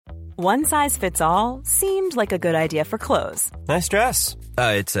One size fits all seemed like a good idea for clothes. Nice dress.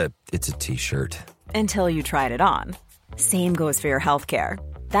 It's a t-shirt. Until you tried it on. Same goes for your healthcare.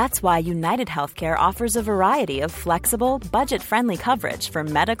 That's why United Healthcare offers a variety of flexible, budget-friendly coverage for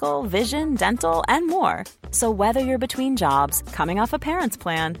medical, vision, dental, and more. So whether you're between jobs, coming off a parent's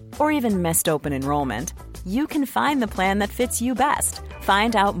plan, or even missed open enrollment, you can find the plan that fits you best.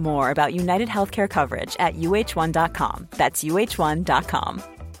 Find out more about United Healthcare coverage at uh1.com. That's uh1.com.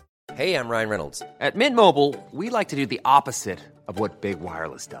 Hey, I'm Ryan Reynolds. At Mint Mobile, we like to do the opposite of what Big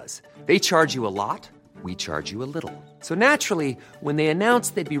Wireless does. They charge you a lot. We charge you a little. So naturally, when they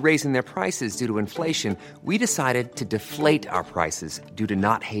announced they'd be raising their prices due to inflation, we decided to deflate our prices due to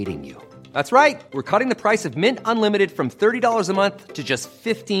not hating you. That's right. We're cutting the price of Mint Unlimited from $30 a month to just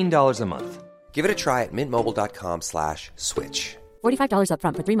 $15 a month. Give it a try at mintmobile.com/switch. $45 up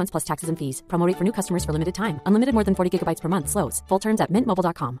front for 3 months plus taxes and fees. Promo rate for new customers for limited time. Unlimited more than 40 gigabytes per month. Slows full terms at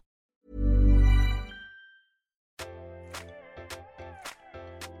mintmobile.com.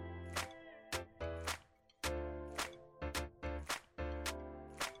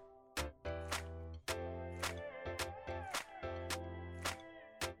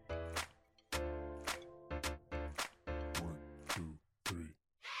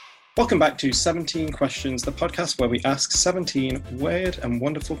 Welcome back to 17 Questions, the podcast where we ask 17 weird and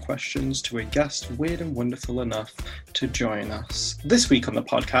wonderful questions to a guest weird and wonderful enough to join us. This week on the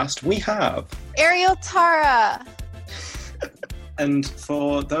podcast, we have... Ariel Tara! And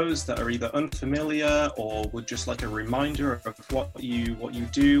for those that are either unfamiliar or would just like a reminder of what you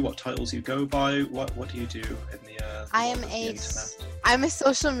do, what titles you go by, what do you do in the I'm a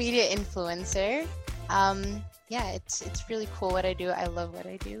social media influencer. Yeah, it's really cool what I do. I love what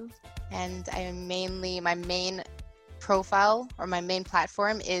I do. And my main profile or my main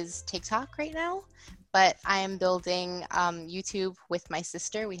platform is TikTok right now. But I am building YouTube with my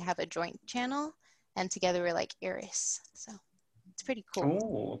sister. We have a joint channel and together we're like Iris. So it's pretty cool.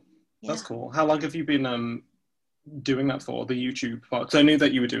 Oh, that's cool. How long have you been doing that for, the YouTube part? Because I knew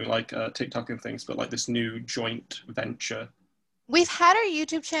that you were doing like TikTok and things, but like this new joint venture. We've had our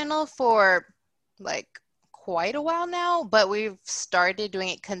YouTube channel for like quite a while now, but we've started doing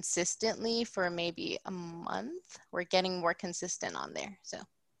it consistently for maybe a month. We're getting more consistent on there, so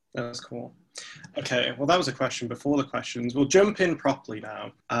that's cool. Okay, well that was a question before the questions. We'll jump in properly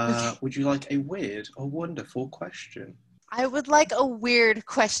now. Would you like a weird or wonderful question? I would like a weird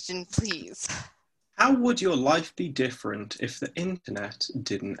question, please. How would your life be different if the internet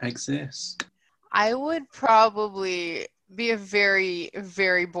didn't exist? I would probably be a very,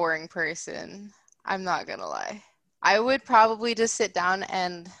 very boring person. I'm not gonna lie. I would probably just sit down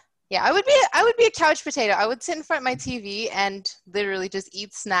and I would be a couch potato. I would sit in front of my TV and literally just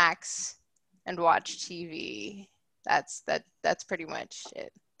eat snacks and watch TV. That's pretty much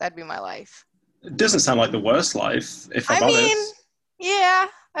it. That'd be my life. It doesn't sound like the worst life, if I'm honest. Yeah,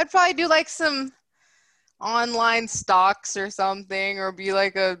 I'd probably do like some online stocks or something, or be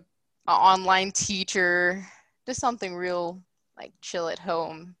like a online teacher. Just something real like chill at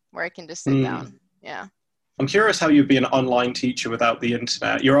home where I can just sit down. Yeah. I'm curious how you'd be an online teacher without the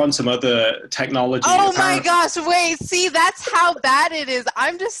internet. You're on some other technology. Oh my gosh, wait, see, that's how bad it is.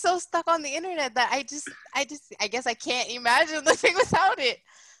 I'm just so stuck on the internet that I guess I can't imagine living without it.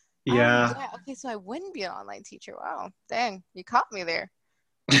 Yeah. Okay, so I wouldn't be an online teacher. Wow, dang, you caught me there.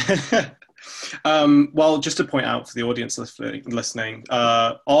 Well, just to point out for the audience listening,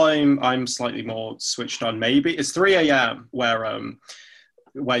 I'm slightly more switched on. Maybe it's 3 a.m. where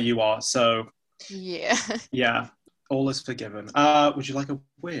you are, so yeah, all is forgiven. Would you like a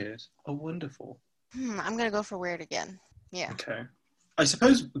weird or wonderful? I'm gonna go for weird again. Yeah. Okay. I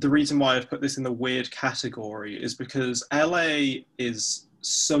suppose the reason why I've put this in the weird category is because LA is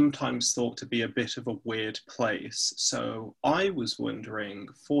sometimes thought to be a bit of a weird place. So I was wondering,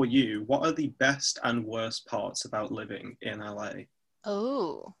 for you, what are the best and worst parts about living in LA?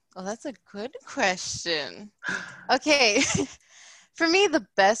 Oh, that's a good question. Okay. For me, the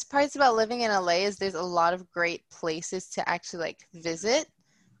best parts about living in LA is there's a lot of great places to actually like visit.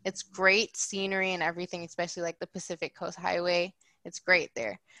 It's great scenery and everything, especially like the Pacific Coast Highway. It's great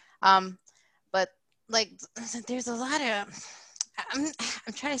there. But like there's a lot of, I'm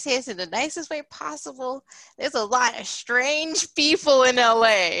trying to say this in the nicest way possible. There's a lot of strange people in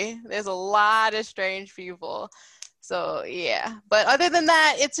LA. There's a lot of strange people. So yeah, but other than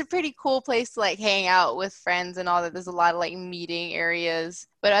that, it's a pretty cool place to like hang out with friends and all that. There's a lot of like meeting areas.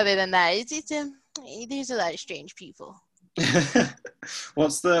 But other than that, there's a lot of strange people.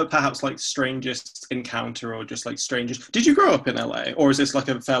 What's the perhaps like strangest encounter or just like strangest? Did you grow up in LA or is this like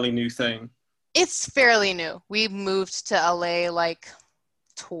a fairly new thing? It's fairly new. We moved to LA like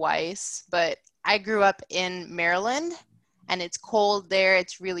twice, but I grew up in Maryland, and it's cold there.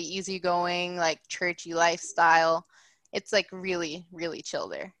 It's really easygoing, like churchy lifestyle. It's like really, really chill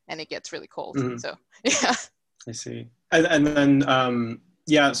there, and it gets really cold. Mhm. So yeah. I see. And then,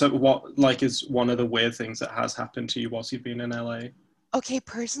 yeah, so what, like, is one of the weird things that has happened to you whilst you've been in LA? Okay,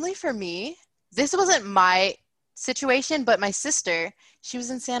 personally for me, this wasn't my situation, but my sister, she was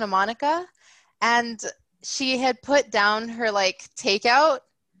in Santa Monica, and she had put down her like takeout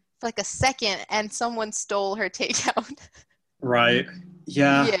for like a second, and someone stole her takeout. Right.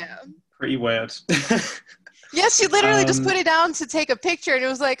 Yeah. Yeah. Pretty weird. Yeah, she literally just put it down to take a picture, and it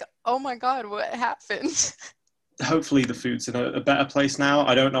was like, oh my God, what happened? Hopefully the food's in a better place now.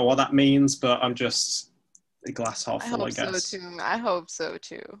 I don't know what that means, but I'm just a glass half I full, I hope guess. so too. I hope so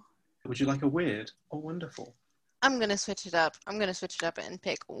too. Would you like a weird or wonderful? I'm going to switch it up. I'm going to switch it up and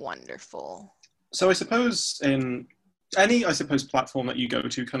pick wonderful. So I suppose in any, platform that you go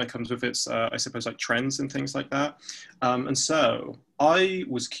to kind of comes with its, like trends and things like that. And so I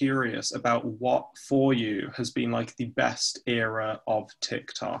was curious about what for you has been like the best era of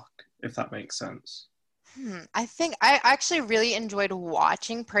TikTok, if that makes sense. I think I actually really enjoyed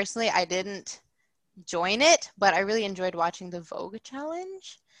watching. Personally, I didn't join it, but I really enjoyed watching the Vogue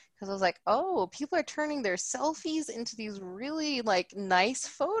challenge, because I was like, oh, people are turning their selfies into these really like nice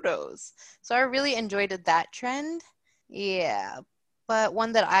photos. So I really enjoyed that trend. Yeah, but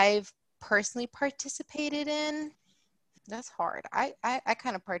one that I've personally participated in, that's hard. I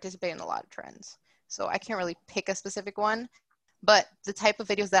kind of participate in a lot of trends, so I can't really pick a specific one. But the type of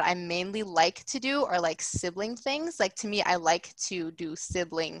videos that I mainly like to do are like sibling things. Like to me, I like to do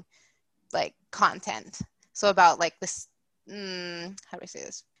sibling like content. So about like this, how do I say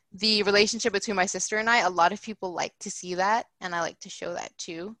this? The relationship between my sister and I, a lot of people like to see that, and I like to show that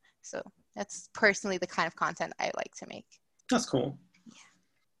too. So that's personally the kind of content I like to make. That's cool. Yeah.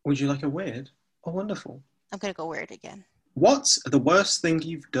 Would you like a weird or wonderful? I'm going to go weird again. What's the worst thing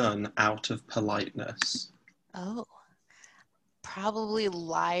you've done out of politeness? Oh, probably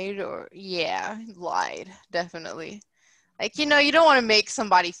lied lied, definitely. Like, you don't want to make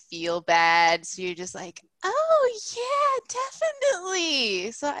somebody feel bad, so you're just like, oh, yeah,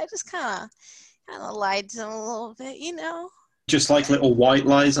 definitely. So I just kind of lied to them a little bit, Just like little white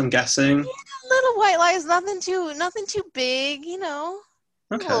lies, I'm guessing. Yeah, little white lies, nothing too big,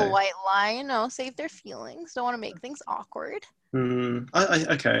 Okay. A little white lie, save their feelings. Don't want to make things awkward.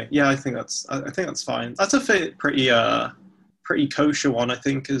 Okay. Yeah, I think that's fine. That's a pretty kosher one, I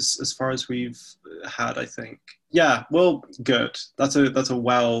think, as far as we've had, I think. Yeah, well, good. That's a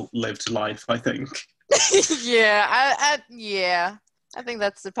well-lived life, I think. Yeah, I think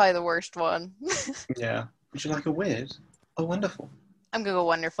that's probably the worst one. Yeah. Would you like a weird or wonderful? I'm gonna go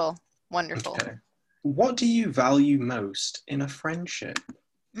wonderful. Wonderful. Okay. What do you value most in a friendship?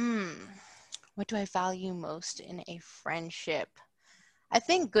 What do I value most in a friendship? I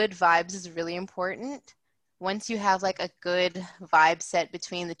think good vibes is really important. Once you have like a good vibe set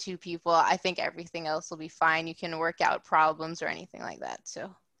between the two people, I think everything else will be fine. You can work out problems or anything like that. So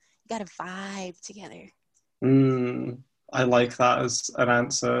you got to vibe together. I like that as an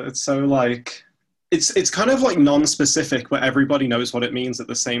answer. It's so like, it's kind of like non-specific, but everybody knows what it means at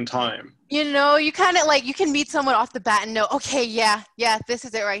the same time. You kind of like, you can meet someone off the bat and know, okay, yeah, this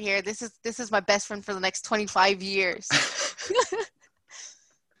is it right here. This is my best friend for the next 25 years.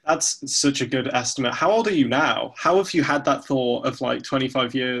 That's such a good estimate. How old are you now? How have you had that thought of like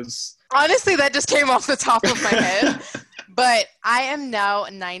 25 years? Honestly, that just came off the top of my head. But I am now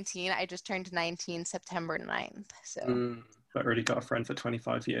 19. I just turned 19 September 9th. So. But already got a friend for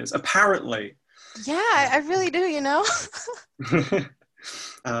 25 years, apparently. Yeah, I really do,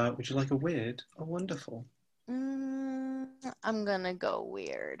 Would you like a weird or wonderful? I'm gonna go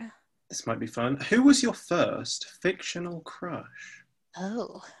weird. This might be fun. Who was your first fictional crush?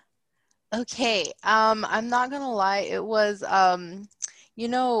 Oh, okay. I'm not gonna lie. It was, Nanny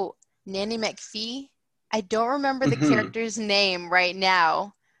McPhee. I don't remember the character's name right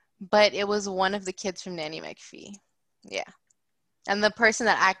now, but it was one of the kids from Nanny McPhee. Yeah. And the person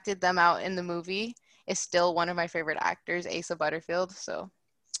that acted them out in the movie is still one of my favorite actors, Asa Butterfield. So.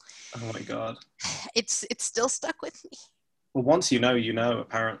 Oh my God. It's still stuck with me. Well, once you know,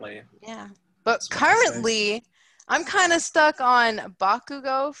 apparently. Yeah. But currently, I'm kind of stuck on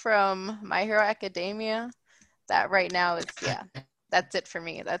Bakugo from My Hero Academia. That right now is, that's it for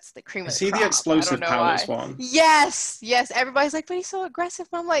me. That's the cream of the crop. Is he the explosive powers one? Yes. Everybody's like, but he's so aggressive.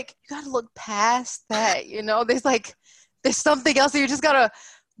 But I'm like, you got to look past that, There's something else that you just got to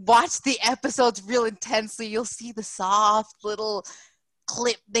watch the episodes real intensely. You'll see the soft little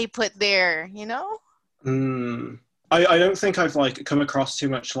clip they put there, I don't think I've like come across too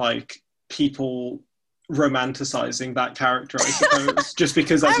much like people romanticizing that character, I suppose, just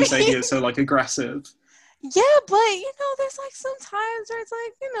because, as you say, he is so like aggressive. Yeah, but there's like some times where it's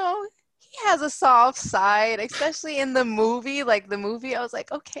like, he has a soft side, especially in the movie. Like the movie, I was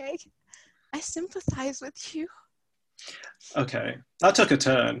like, okay, I sympathize with you. Okay, that took a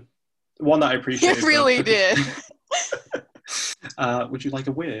turn. One that I appreciate. It really did. Would you like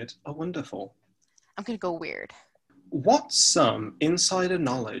a weird? Oh, wonderful. I'm gonna go weird. What's some insider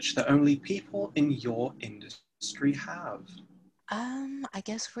knowledge that only people in your industry have? I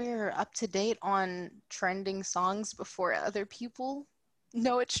guess we're up to date on trending songs before other people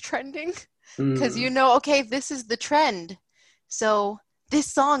know it's trending. Because okay, this is the trend. So this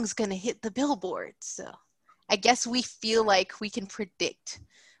song's gonna hit the billboard. So I guess we feel like we can predict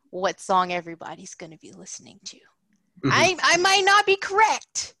what song everybody's gonna be listening to. Mm-hmm. I might not be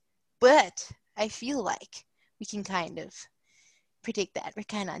correct, but I feel like we can kind of predict that. We're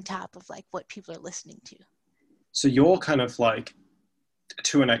kind of on top of like what people are listening to. So you're kind of like,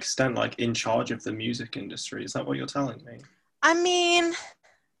 to an extent, like in charge of the music industry. Is that what you're telling me? I mean,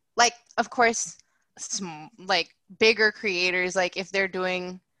 like, of course, like bigger creators, like if they're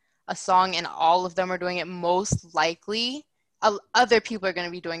doing a song and all of them are doing it, most likely other people are going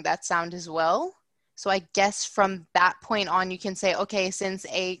to be doing that sound as well. So I guess from that point on, you can say, okay, since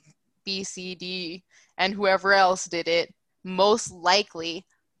A, B, C, D, and whoever else did it, most likely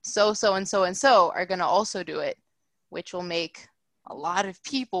so and so are going to also do it, which will make a lot of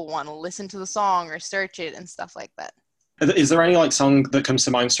people want to listen to the song or search it and stuff like that. Is there any like song that comes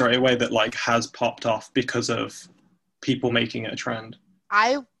to mind straight away that like has popped off because of people making it a trend?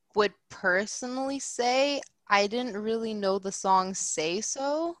 I would personally say I didn't really know the song Say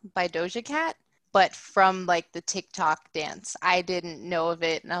So by Doja Cat, but from like the TikTok dance, I didn't know of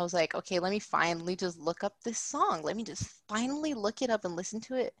it. And I was like, okay, let me finally just look up this song. Let me just finally look it up and listen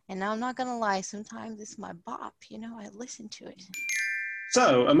to it. And now I'm not going to lie, sometimes it's my bop, I listen to it.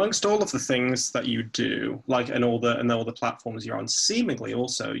 So amongst all of the things that you do, like and all the platforms you're on, seemingly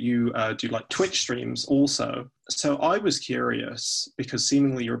also you do like Twitch streams also. So I was curious, because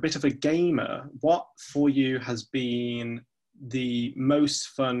seemingly you're a bit of a gamer, what for you has been the most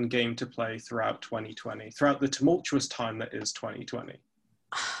fun game to play throughout 2020, throughout the tumultuous time that is 2020?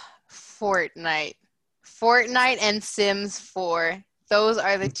 Fortnite and Sims 4. Those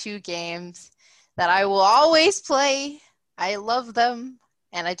are the two games that I will always play. I love them,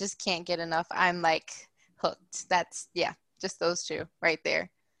 and I just can't get enough. I'm like hooked. That's, just those two right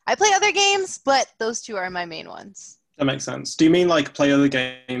there. I play other games, but those two are my main ones. That makes sense. Do you mean like play other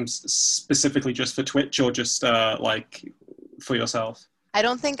games specifically just for Twitch, or just like for yourself? I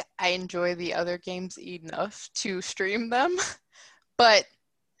don't think I enjoy the other games enough to stream them, but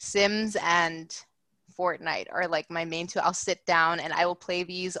Sims and Fortnite are like my main two. I'll sit down and I will play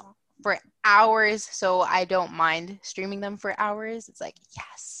these for hours, so I don't mind streaming them for hours. It's like,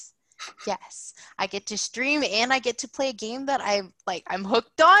 yes, I get to stream and I get to play a game that I'm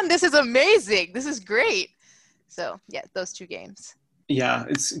hooked on. This is amazing. This is great. So yeah, those two games. Yeah,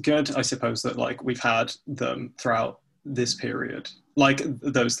 it's good, I suppose, that like we've had them throughout this period, like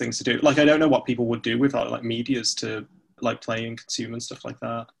those things to do. Like I don't know what people would do without like medias to like play and consume and stuff like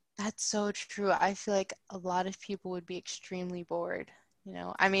that. That's so true. I feel like a lot of people would be extremely bored.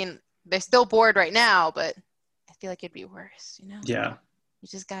 I mean, they're still bored right now, but I feel like it'd be worse, Yeah. You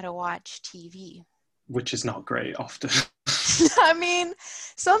just gotta watch TV. Which is not great often. I mean,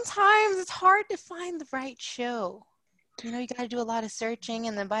 sometimes it's hard to find the right show. You gotta do a lot of searching,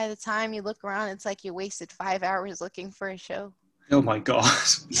 and then by the time you look around, it's like you wasted 5 hours looking for a show. Oh my God.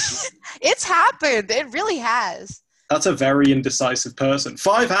 It's happened. It really has. That's a very indecisive person.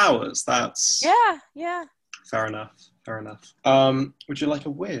 5 hours, that's... Yeah. Fair enough. Would you like a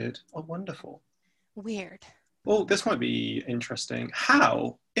weird or wonderful? Weird. Well, this might be interesting.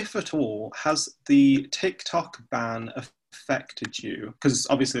 How, if at all, has the TikTok ban affected you? Because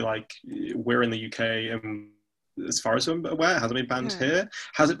obviously, like, we're in the UK, and as far as I'm aware, it hasn't been banned here.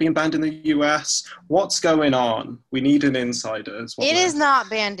 Has it been banned in the US? What's going on? We need an insider. It is not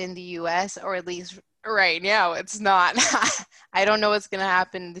banned in the US, or at least right now it's not. I don't know what's going to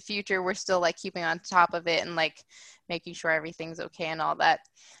happen in the future. We're still, like, keeping on top of it and, like, making sure everything's okay and all that.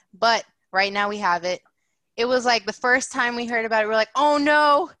 But right now we have it. It was like the first time we heard about it, we're like, oh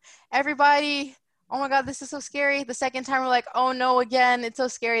no, everybody, oh my God, this is so scary. The second time we're like, oh no, again, it's so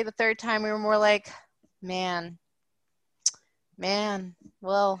scary. The third time we were more like, man,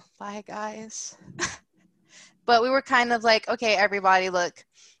 well, bye guys. But we were kind of like, okay, everybody, look,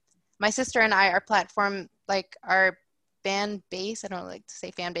 my sister and I, our platform, like our fan base, I don't like to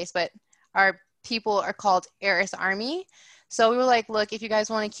say fan base, but our people are called Eris Army. So we were like, look, if you guys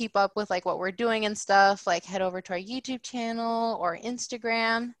want to keep up with like what we're doing and stuff, like head over to our YouTube channel or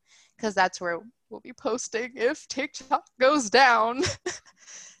Instagram, because that's where we'll be posting if TikTok goes down.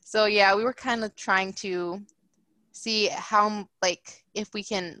 So yeah, we were kind of trying to see how, like, if we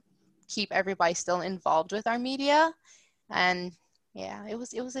can keep everybody still involved with our media. And yeah, it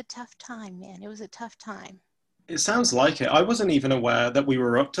was a tough time, man. It was a tough time. It sounds like it. I wasn't even aware that we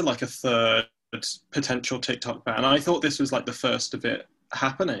were up to like a third potential TikTok ban. I thought this was like the first of it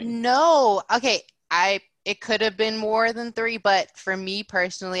happening. No. Okay. It could have been more than 3, but for me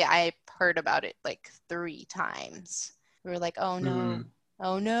personally, I heard about it like 3 times. We were like, oh no,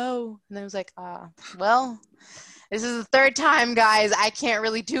 oh no. And then it was like, well, this is the 3rd time, guys. I can't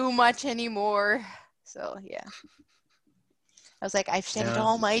really do much anymore. So yeah. I was like, I've shed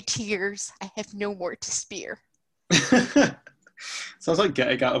all my tears. I have no more to spare. Sounds like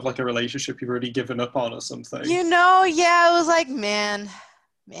getting out of like a relationship you've already given up on or something. You know, yeah, I was like, man,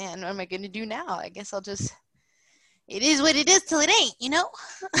 what am I going to do now? I guess I'll just, it is what it is till it ain't, you know?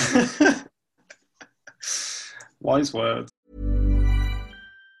 Wise words.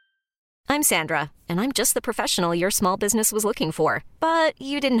 I'm Sandra, and I'm just the professional your small business was looking for. But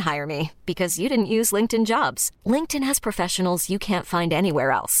you didn't hire me because you didn't use LinkedIn Jobs. LinkedIn has professionals you can't find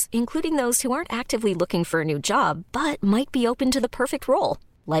anywhere else, including those who aren't actively looking for a new job, but might be open to the perfect role,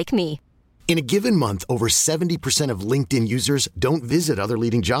 like me. In a given month, over 70% of LinkedIn users don't visit other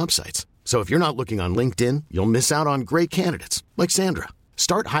leading job sites. So if you're not looking on LinkedIn, you'll miss out on great candidates like Sandra.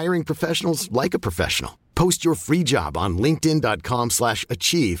 Start hiring professionals like a professional. Post your free job on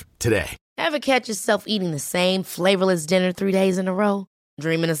linkedin.com/achieve today. Ever catch yourself eating the same flavorless dinner 3 days in a row?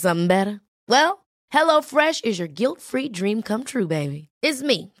 Dreaming of something better? Well, HelloFresh is your guilt-free dream come true, baby. It's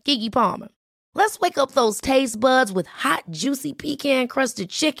me, Keke Palmer. Let's wake up those taste buds with hot, juicy pecan-crusted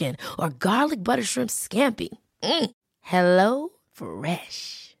chicken or garlic butter shrimp scampi. Hello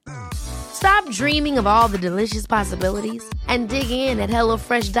Fresh. Stop dreaming of all the delicious possibilities and dig in at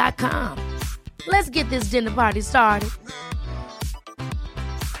HelloFresh.com. Let's get this dinner party started.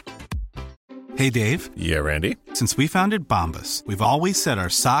 Hey, Dave. Yeah, Randy. Since we founded Bombas, we've always said our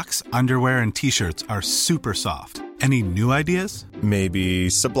socks, underwear, and T-shirts are super soft. Any new ideas? Maybe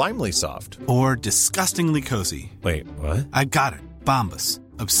sublimely soft. Or disgustingly cozy. Wait, what? I got it. Bombas.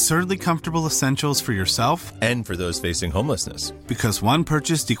 Absurdly comfortable essentials for yourself and for those facing homelessness. Because one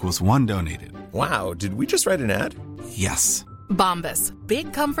purchased equals one donated. Wow, did we just write an ad? Yes. Bombas.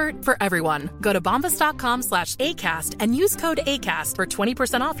 Big comfort for everyone. Go to bombas.com/ACAST and use code ACAST for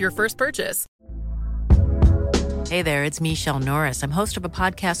 20% off your first purchase. Hey there, it's Michelle Norris. I'm host of a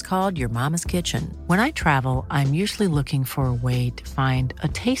podcast called Your Mama's Kitchen. When I travel, I'm usually looking for a way to find a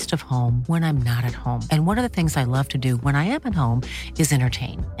taste of home when I'm not at home. And one of the things I love to do when I am at home is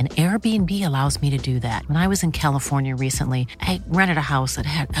entertain. And Airbnb allows me to do that. When I was in California recently, I rented a house that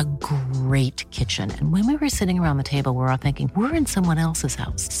had a great kitchen. And when we were sitting around the table, we're all thinking, we're in someone else's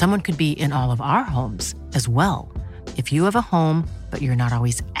house. Someone could be in all of our homes as well. If you have a home, but you're not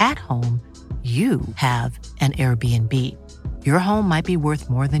always at home, you have an Airbnb. Your home might be worth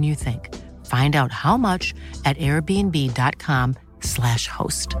more than you think. Find out how much at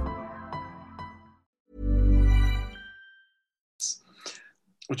airbnb.com/host.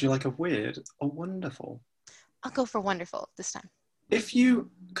 Would you like a weird or wonderful? I'll go for wonderful this time. If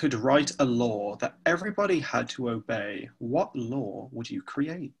you could write a law that everybody had to obey, what law would you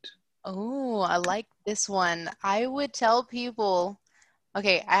create? Oh, I like this one. I would tell people,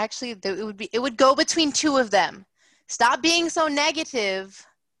 okay, it would go between 2 of them. Stop being so negative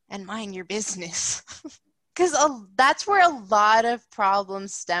and mind your business. Because that's where a lot of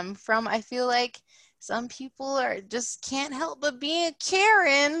problems stem from. I feel like some people just can't help but be a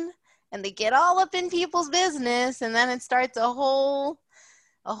Karen, and they get all up in people's business, and then it starts a whole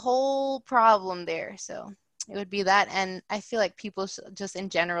problem there. So it would be that. And I feel like people just in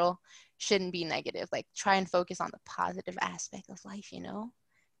general shouldn't be negative. Like, try and focus on the positive aspect of life, you know?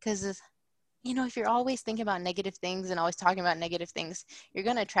 Because, you know, if you're always thinking about negative things and always talking about negative things, you're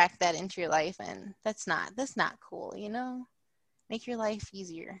going to attract that into your life, and that's not cool, you know? Make your life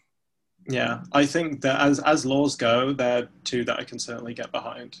easier. Yeah, I think that as laws go, they're 2 that I can certainly get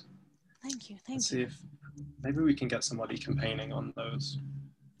behind. Thank you. Let's see if maybe we can get somebody campaigning on those.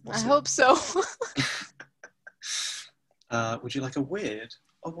 I hope so. Would you like a weird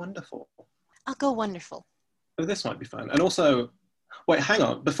or wonderful? I'll go wonderful. Oh, this might be fun. And also, wait, hang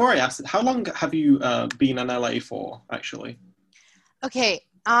on. Before I ask it, how long have you been in LA for, actually? Okay.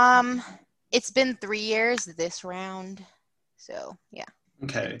 It's been 3 years this round. So, yeah.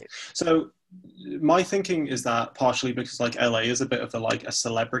 Okay. So my thinking is that partially because like LA is a bit of a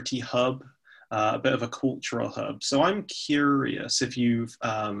celebrity hub, a bit of a cultural hub. So I'm curious if you've,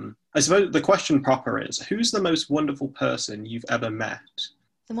 I suppose the question proper is, who's the most wonderful person you've ever met?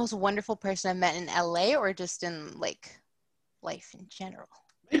 The most wonderful person I've met in LA or just in like life in general?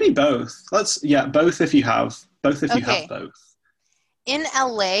 Maybe both. Both if you have. Both if you have both. In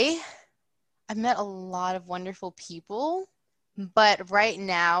LA, I've met a lot of wonderful people, but right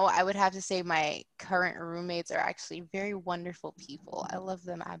now I would have to say my current roommates are actually very wonderful people. I love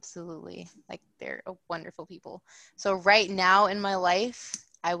them absolutely. Like, they're wonderful people. So right now in my life,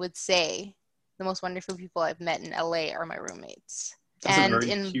 I would say the most wonderful people I've met in LA are my roommates. That's a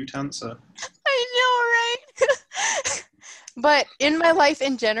very cute answer. I know, right? But in my life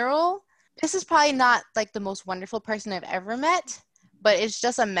in general, this is probably not like the most wonderful person I've ever met, but it's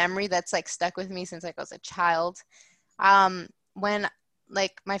just a memory that's like stuck with me since like I was a child. When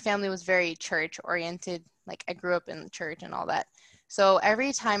like my family was very church oriented, like I grew up in church and all that. So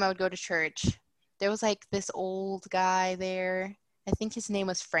every time I would go to church, there was like this old guy there. I think his name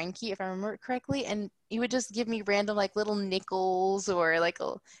was Frankie, if I remember it correctly. And he would just give me random like little nickels or like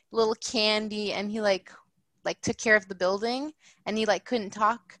a little candy. And he like took care of the building, and he like couldn't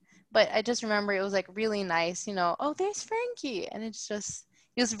talk. But I just remember it was like really nice, you know, oh, there's Frankie. And it's just,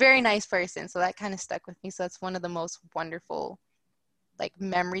 he was a very nice person. So that kind of stuck with me. So that's one of the most wonderful like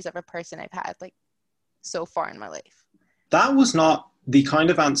memories of a person I've had like so far in my life. That was not the kind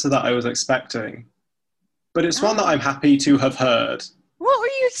of answer that I was expecting, but it's one that I'm happy to have heard. What were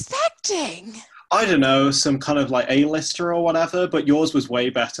you expecting? I don't know, some kind of like A-lister or whatever, but yours was way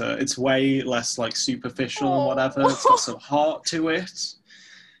better. It's way less like superficial and whatever. It's got some heart to it.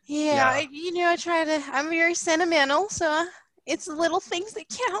 Yeah. I'm very sentimental, so it's the little things that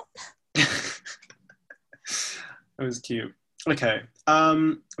count. It was cute. Okay.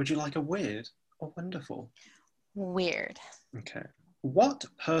 Would you like a weird or wonderful? Weird. Okay. What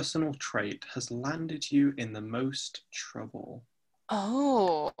personal trait has landed you in the most trouble?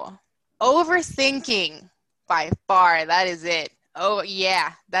 Oh, overthinking by far. That is it. Oh,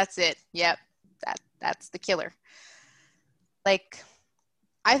 yeah, that's it. Yep, that's the killer. Like,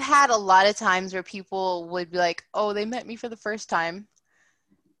 I've had a lot of times where people would be like, oh, they met me for the first time.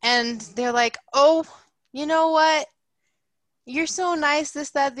 And they're like, oh, you know what? You're so nice,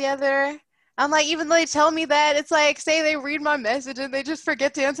 this, that, the other. I'm like, even though they tell me that, it's like, say they read my message and they just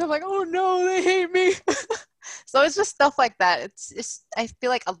forget to answer. I'm like, oh no, they hate me. So it's just stuff like that. It's I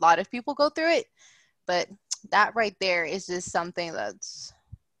feel like a lot of people go through it, but that right there is just something that's,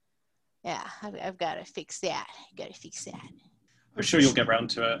 yeah, I've got to fix that. I'm sure you'll get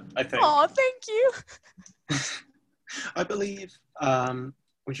around to it, I think. Oh, thank you. I believe,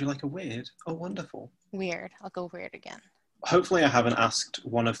 would you like a weird or wonderful? Weird. I'll go weird again. Hopefully I haven't asked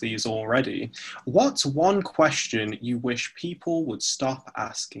one of these already. What's one question you wish people would stop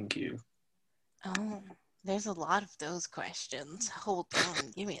asking you? Oh, there's a lot of those questions. Hold on,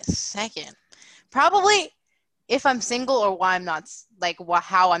 give me a second. Probably if I'm single or why I'm not, like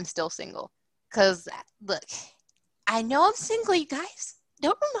how I'm still single. Because, look, I know I'm single, you guys.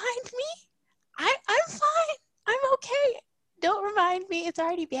 Don't remind me. I'm fine. I'm okay. Don't remind me. It's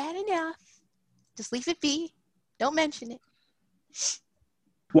already bad enough. Just leave it be. Don't mention it.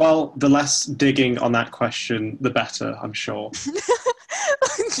 Well, the less digging on that question, the better, I'm sure.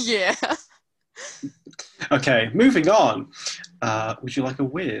 Yeah. Okay, moving on. Would you like a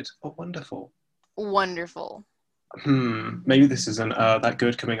weird or wonderful? Wonderful. Maybe this isn't that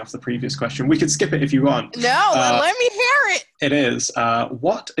good coming off the previous question. We could skip it if you want. No, let me hear it. It is.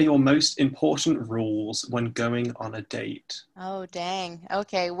 What are your most important rules when going on a date? Oh, dang.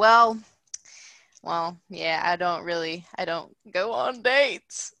 Okay, well, yeah, I don't go on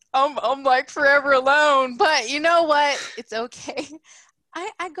dates. I'm like forever alone, but you know what? It's okay.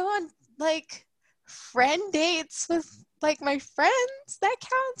 I go on like friend dates with like my friends. That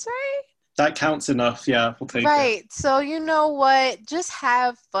counts, right? That counts enough. Yeah, we'll take it. Right. So you know what? Just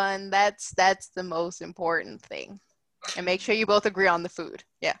have fun. That's the most important thing. And make sure you both agree on the food.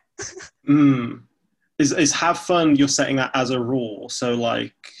 Yeah. Is have fun, you're setting that as a rule. So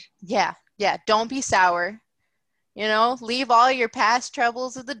like Yeah. Don't be sour. You know, leave all your past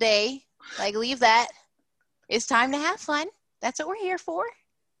troubles of the day. Like, leave that. It's time to have fun. That's what we're here for.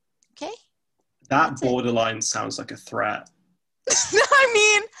 Okay? That borderline sounds like a threat. I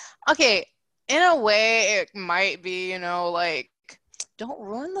mean, okay, in a way, it might be, you know, like, don't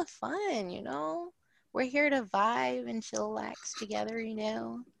ruin the fun, you know? We're here to vibe and chillax together, you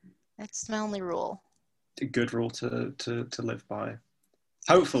know? That's my only rule. A good rule to live by.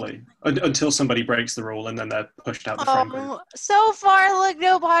 Hopefully, until somebody breaks the rule and then they're pushed out the friend group. So far, look,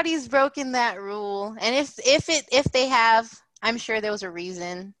 nobody's broken that rule. And if they have, I'm sure there was a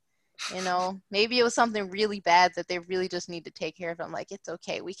reason. You know, maybe it was something really bad that they really just need to take care of. I'm like, it's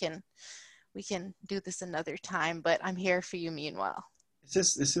okay. We can do this another time, but I'm here for you meanwhile.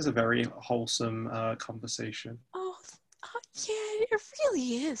 This is a very wholesome conversation. Oh, yeah, it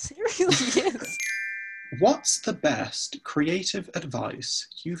really is. It really is. What's the best creative advice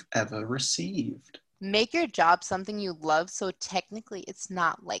you've ever received? Make your job something you love, so technically it's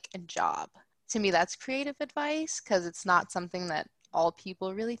not like a job. To me, that's creative advice because it's not something that all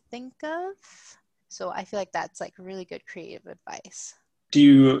people really think of. So I feel like that's like really good creative advice. Do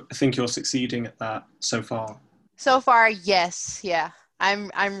you think you're succeeding at that so far? So far, yes. Yeah.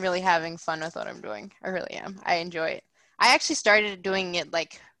 I'm really having fun with what I'm doing. I really am. I enjoy it. I actually started doing it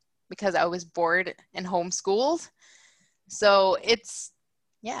like because I was bored and homeschooled. So it's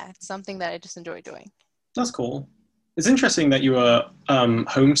something that I just enjoy doing. That's cool. It's interesting that you were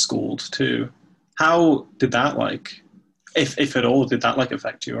homeschooled too. How did that if at all, did that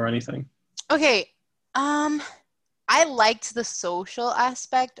affect you or anything? Okay. I liked the social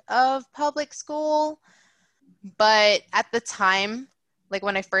aspect of public school, but at the time, like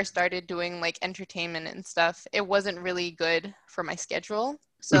when I first started doing like entertainment and stuff, it wasn't really good for my schedule.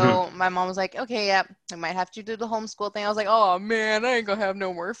 So my mom was like, okay, yeah, I might have to do the homeschool thing. I was like, oh man, I ain't gonna have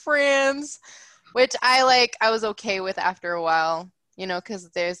no more friends, which I was okay with after a while, you know,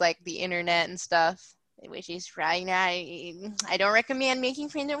 because there's like the internet and stuff, which is right now, I don't recommend making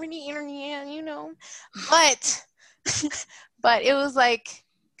friends over the internet, you know, but it was like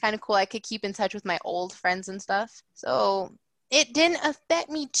kind of cool. I could keep in touch with my old friends and stuff. So it didn't affect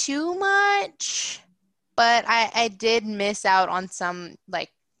me too much, but I did miss out on some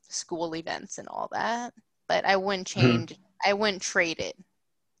like school events and all that, but I wouldn't change. I wouldn't trade it.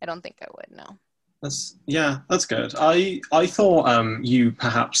 I don't think I would, no. That's good. I thought you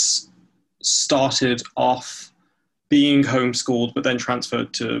perhaps started off being homeschooled but then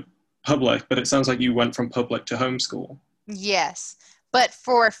transferred to public, but it sounds like you went from public to homeschool. Yes, but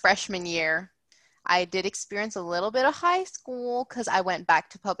for freshman year, I did experience a little bit of high school because I went back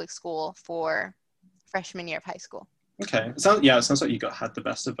to public school for freshman year of high school. Okay. It sounds like you had the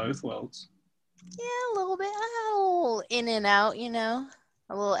best of both worlds. Yeah, a little bit. A little in and out, you know.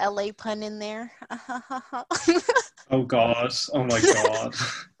 A little LA pun in there. Oh, God. Oh, my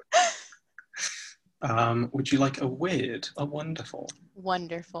God. Would you like a weird or wonderful?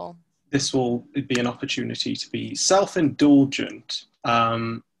 Wonderful. This will be an opportunity to be self-indulgent.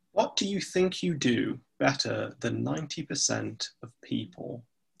 What do you think you do better than 90% of people?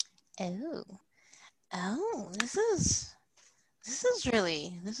 This is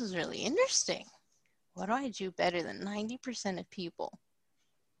really interesting. What do I do better than 90% of people?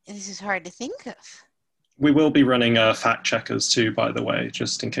 This is hard to think of. We will be running fact checkers too, by the way,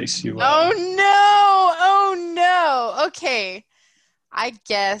 just in case you... Oh no! Okay. I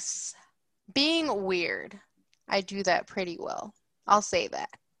guess being weird. I do that pretty well. I'll say that.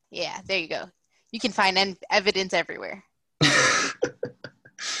 Yeah, there you go. You can find evidence everywhere.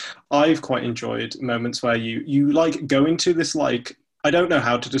 I've quite enjoyed moments where you go into this, I don't know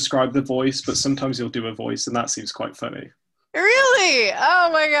how to describe the voice, but sometimes you'll do a voice and that seems quite funny. Really? Oh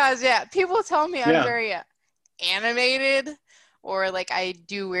my gosh, yeah. People tell me I'm very animated or I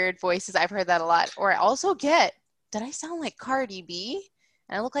do weird voices. I've heard that a lot. Or I also did I sound like Cardi B?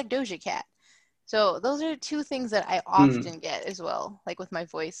 And I look like Doja Cat. So those are two things that I often get as well, with my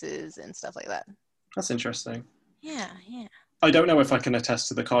voices and stuff like that. That's interesting. Yeah. I don't know if I can attest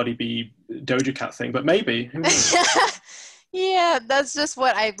to the Cardi B Doja Cat thing, but maybe. Yeah, that's just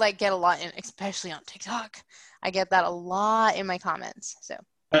what I get a lot, especially on TikTok. I get that a lot in my comments. So,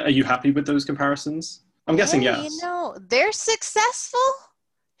 are you happy with those comparisons? I'm guessing yes. They're successful.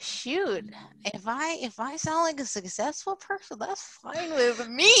 Shoot, if I sound like a successful person, that's fine with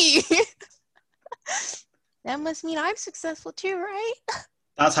me. That must mean I'm successful too, right?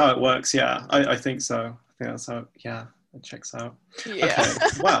 That's how it works. Yeah, I think so. I think that's how. Yeah, it checks out. Yeah.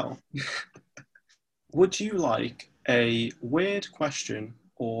 Okay. Well, would you like a weird question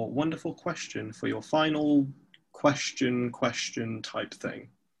or wonderful question for your final question type thing?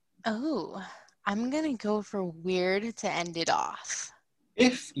 Oh, I'm gonna go for weird to end it off.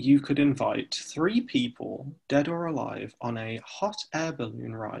 If you could invite 3 people, dead or alive, on a hot air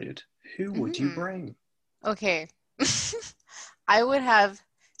balloon ride, who would you bring? Okay. I would have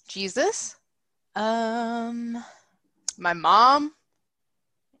Jesus, my mom,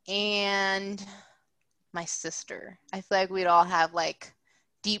 and my sister. I feel like we'd all have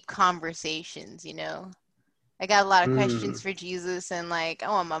deep conversations, you know? I got a lot of questions for Jesus and I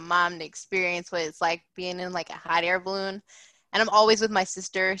want my mom to experience what it's like being in a hot air balloon. And I'm always with my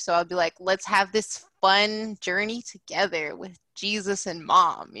sister, so I'll be like, let's have this fun journey together with Jesus and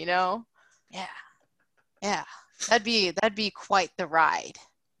mom, you know? Yeah. That'd be quite the ride.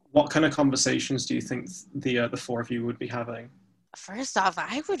 What kind of conversations do you think the four of you would be having? First off,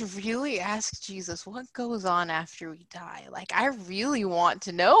 I would really ask Jesus what goes on after we die. Like, I really want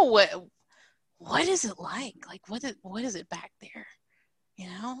to know what is it like? Like, what is it back there? You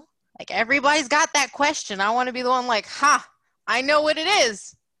know? Like, everybody's got that question. I want to be the one like, I know what it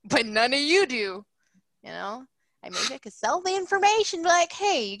is, but none of you do. You know? And maybe I could sell the information, be like,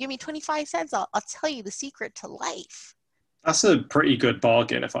 hey, you give me 25 cents, I'll tell you the secret to life. That's a pretty good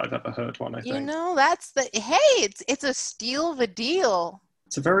bargain if I've ever heard one, I think. You know, it's a steal of a deal.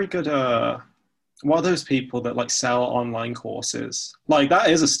 It's a very good, what are those people that like sell online courses? Like,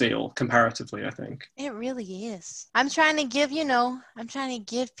 that is a steal comparatively, I think. It really is. I'm trying to give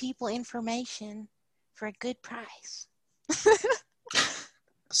people information for a good price.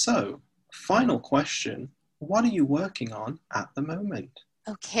 So, final question. What are you working on at the moment?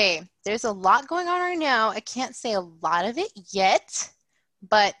 Okay, there's a lot going on right now. I can't say a lot of it yet,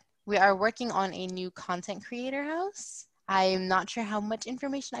 but we are working on a new content creator house. I'm not sure how much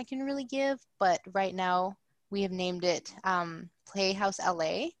information I can really give, but right now we have named it Playhouse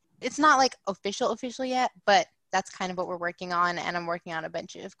LA. It's not like official yet, but that's kind of what we're working on. And I'm working on a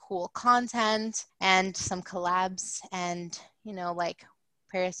bunch of cool content and some collabs. And, you know, like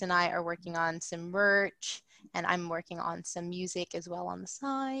Paris and I are working on some merch. And I'm working on some music as well on the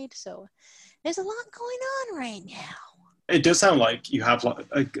side. So there's a lot going on right now. It does sound like you have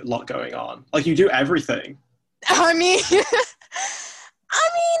a lot going on. Like, you do everything. I mean,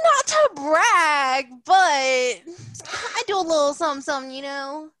 not to brag, but I do a little something, you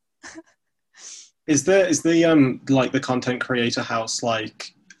know. Is the like the content creator house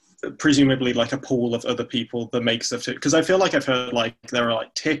like presumably like a pool of other people that makes it? Because I feel like I've heard like there are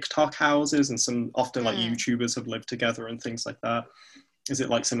like TikTok houses and some often like YouTubers have lived together and things like that. Is it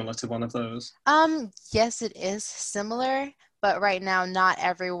like similar to one of those? Yes, it is similar, but right now not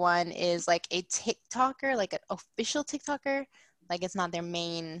everyone is like a TikToker, like an official TikToker. Like, it's not their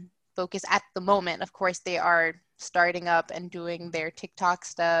main focus at the moment. Of course, they are starting up and doing their TikTok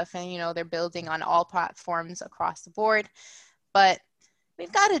stuff, and you know, they're building on all platforms across the board. But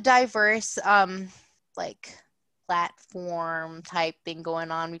we've got a diverse like platform type thing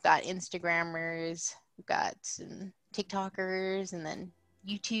going on. We've got Instagrammers, we've got some TikTokers, and then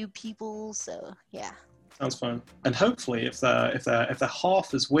YouTube people. So yeah. Sounds fun. And hopefully if they're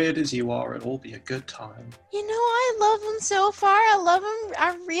half as weird as you are, it'll all be a good time. You know, I love them so far. I love them.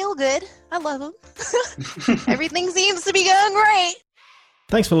 I'm real good. I love them. Everything seems to be going great.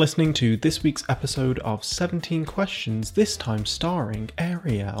 Thanks for listening to this week's episode of 17 Questions, this time starring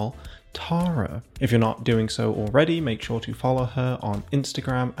Ariel Tara. If you're not doing so already, make sure to follow her on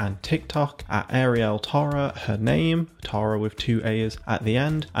Instagram and TikTok at Ariel Tara, her name, Tara with 2 A's at the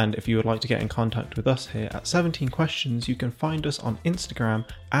end. And if you would like to get in contact with us here at 17 Questions, you can find us on Instagram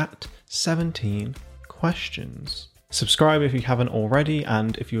at 17 Questions. Subscribe if you haven't already,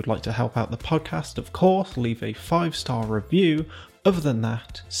 and if you would like to help out the podcast, of course, leave a 5-star review. Other than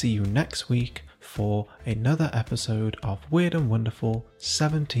that, see you next week for another episode of Weird and Wonderful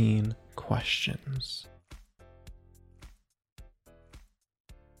 17 Questions.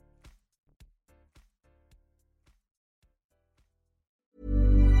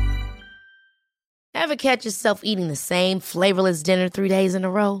 Ever catch yourself eating the same flavorless dinner 3 days in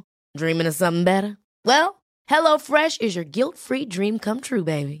a row? Dreaming of something better? Well, HelloFresh is your guilt-free dream come true,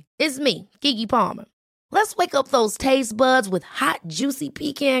 baby. It's me, Keke Palmer. Let's wake up those taste buds with hot, juicy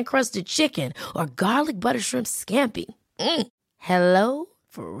pecan-crusted chicken or garlic butter shrimp scampi. Hello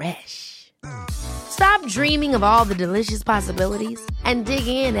Fresh. Stop dreaming of all the delicious possibilities and dig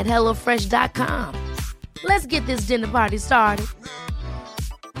in at HelloFresh.com. Let's get this dinner party started.